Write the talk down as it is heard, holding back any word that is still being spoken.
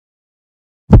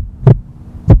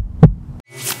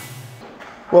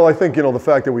Well, I think, the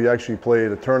fact that we actually played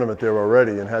a tournament there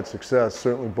already and had success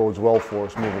certainly bodes well for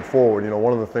us moving forward.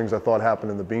 One of the things I thought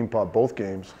happened in the Beanpot both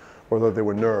games were that there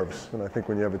were nerves. And I think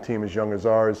when you have a team as young as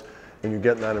ours and you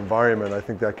get in that environment, I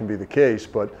think that can be the case.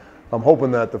 But I'm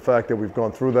hoping that the fact that we've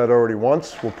gone through that already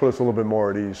once will put us a little bit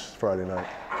more at ease Friday night.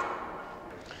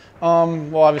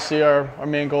 Well, obviously our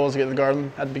main goal is to get the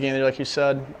Garden at the beginning of the year, like you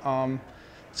said.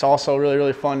 It's also really,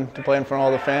 really fun to play in front of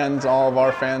all the fans, all of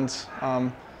our fans,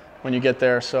 when you get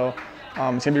there. So it's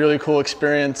going to be a really cool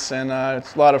experience, and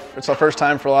it's the first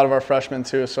time for a lot of our freshmen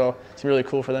too, so it's really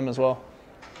cool for them as well.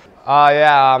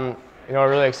 Yeah, we're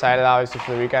really excited obviously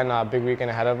for the weekend, a big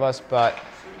weekend ahead of us, but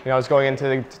it's going into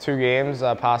the two games,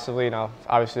 possibly,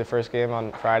 obviously the first game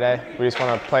on Friday. We just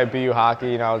want to play BU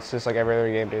hockey, it's just like every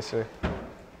other game basically.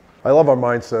 I love our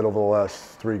mindset over the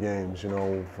last 3 games,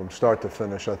 from start to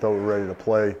finish. I thought we were ready to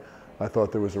play. I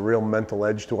thought there was a real mental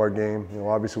edge to our game.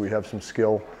 Obviously we have some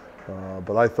skill,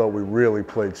 but I thought we really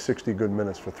played 60 good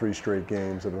minutes for 3 straight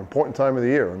games at an important time of the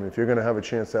year. I mean, if you're going to have a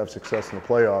chance to have success in the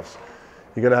playoffs,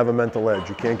 you got to have a mental edge.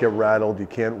 You can't get rattled, you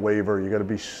can't waver, you got to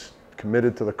be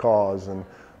committed to the cause, and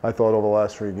I thought over the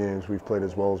last 3 games we've played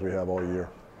as well as we have all year.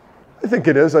 I think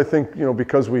it is. I think,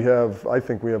 because we have a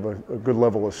good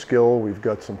level of skill. We've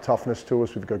got some toughness to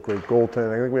us. We've got great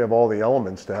goaltending. I think we have all the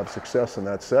elements to have success in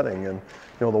that setting. And,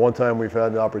 the one time we've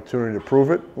had the opportunity to prove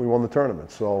it, we won the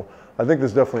tournament. So I think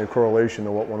there's definitely a correlation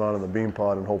to what went on in the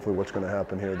Beanpot and hopefully what's going to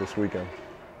happen here this weekend.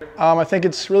 I think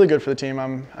it's really good for the team.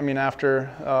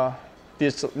 After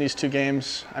these 2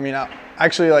 games,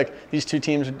 actually, these 2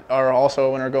 teams are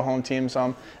also winner go home teams.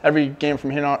 Every game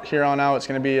from here on out, it's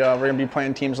going to be we're going to be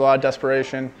playing teams a lot of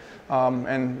desperation,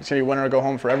 and it's going to be winner go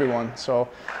home for everyone. So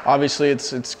obviously,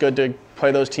 it's good to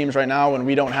play those teams right now when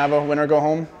we don't have a winner go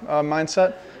home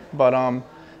mindset. But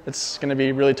it's going to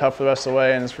be really tough for the rest of the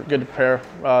way, and it's good to prepare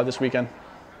this weekend.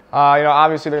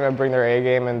 Obviously they're going to bring their A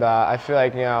game, and I feel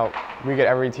like, we get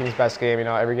every team's best game,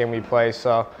 every game we play.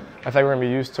 So I think we're going to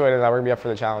be used to it, and we're going to be up for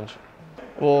the challenge.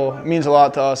 Well, it means a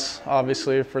lot to us,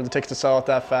 obviously, for the tickets to sell out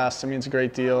that fast. It means a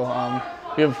great deal.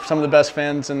 We have some of the best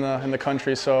fans in the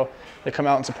country, so they come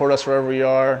out and support us wherever we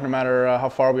are, no matter how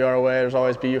far we are away. There's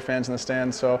always BU fans in the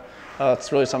stands, so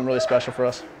it's really something really special for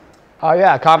us.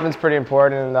 Yeah, confidence is pretty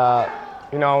important,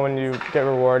 and when you get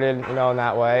rewarded, in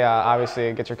that way, obviously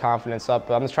it gets your confidence up.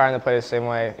 But I'm just trying to play the same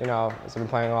way, as I've been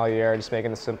playing all year, just making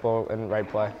the simple and right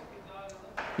play.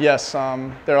 Yes,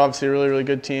 they're obviously a really, really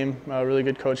good team, a really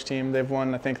good coach team.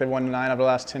 I think they've won 9 out of the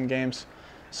last 10 games,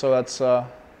 so that's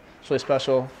really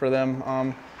special for them.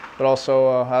 But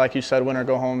also, like you said, winner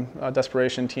go home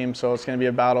desperation team, so it's going to be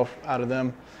a battle out of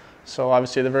them. So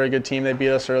obviously they're a very good team. They beat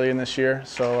us early in this year,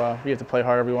 so we have to play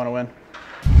hard if we want to win.